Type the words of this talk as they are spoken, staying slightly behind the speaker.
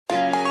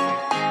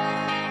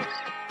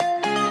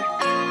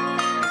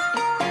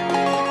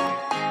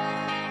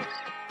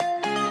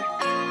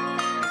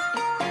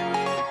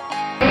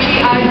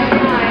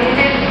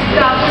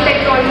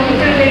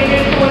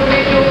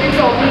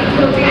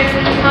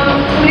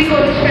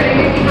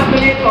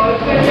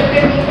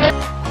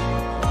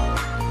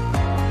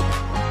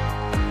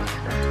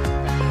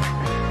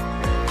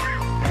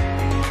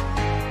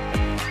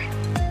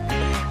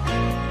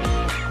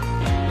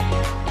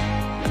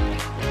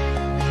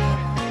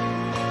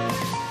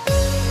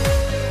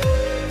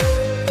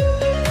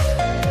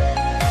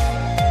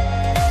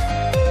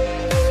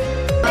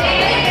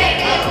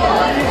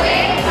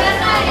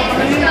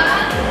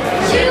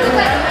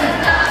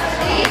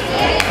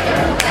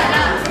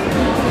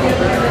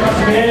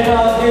And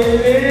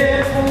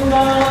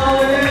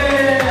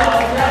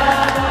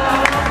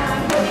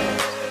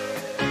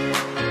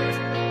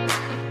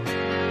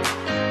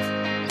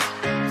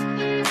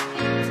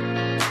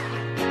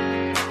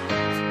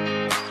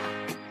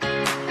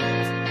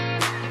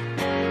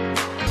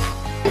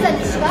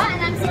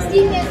I'm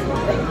 16 years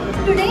old.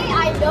 Today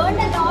I learned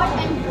a lot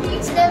and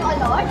teach them a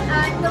lot,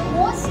 and the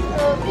most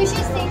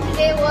precious thing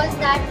today was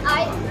that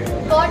I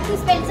got to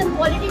spend some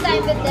quality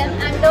time with them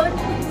and learned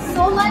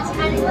so much,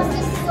 and it was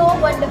just so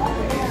wonderful.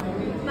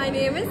 My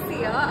name is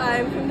Sia.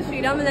 I'm from the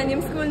Shriram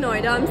Millennium School,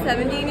 Noida. I'm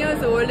 17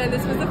 years old, and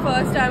this was the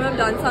first time I've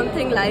done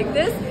something like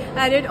this,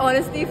 and it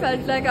honestly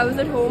felt like I was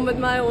at home with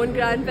my own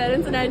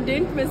grandparents, and I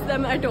didn't miss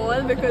them at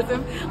all because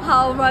of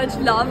how much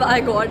love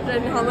I got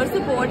and how much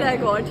support I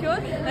got here,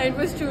 and it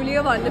was truly a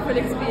wonderful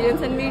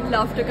experience, and we'd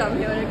love to come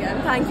here again.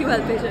 Thank you,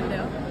 HelpAge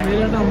India.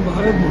 मेरा नाम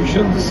भारत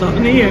भूषण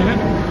साहनी है।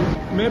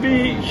 मैं भी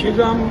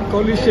Shriram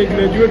college से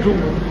graduate हूँ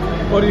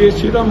और ये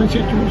Shriram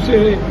institute से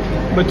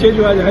बच्चे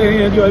जो आज आए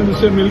हैं, जो आज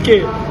मुझसे मिलके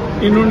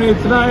इन्होंने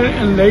इतना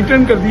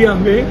एनलाइटन कर दिया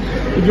हमें,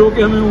 जो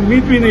कि हमें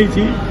उम्मीद भी नहीं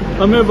थी।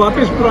 हमें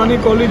वापस पुरानी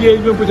कॉलेज एज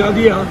में पहुँचा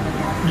दिया।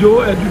 जो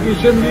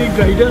एजुकेशन दी,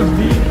 गाइडेंस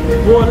दी,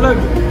 वो अलग,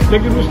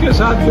 लेकिन उसके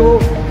साथ जो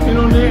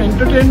इन्होंने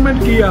एंटरटेनमेंट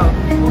किया,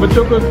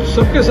 बच्चों को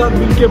सबके साथ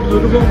मिलके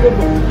बुजुर्गों को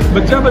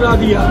बच्चा बना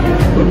दिया।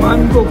 भगवान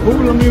को खूब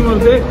लंबी उम्र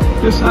दे।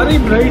 ये सारी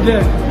ब्राइट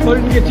है और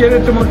इनके चेहरे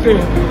चमकते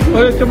हैं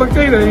और ये चमकते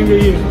ही रहेंगे।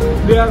 ये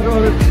they are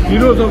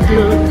heroes of the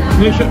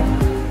nation.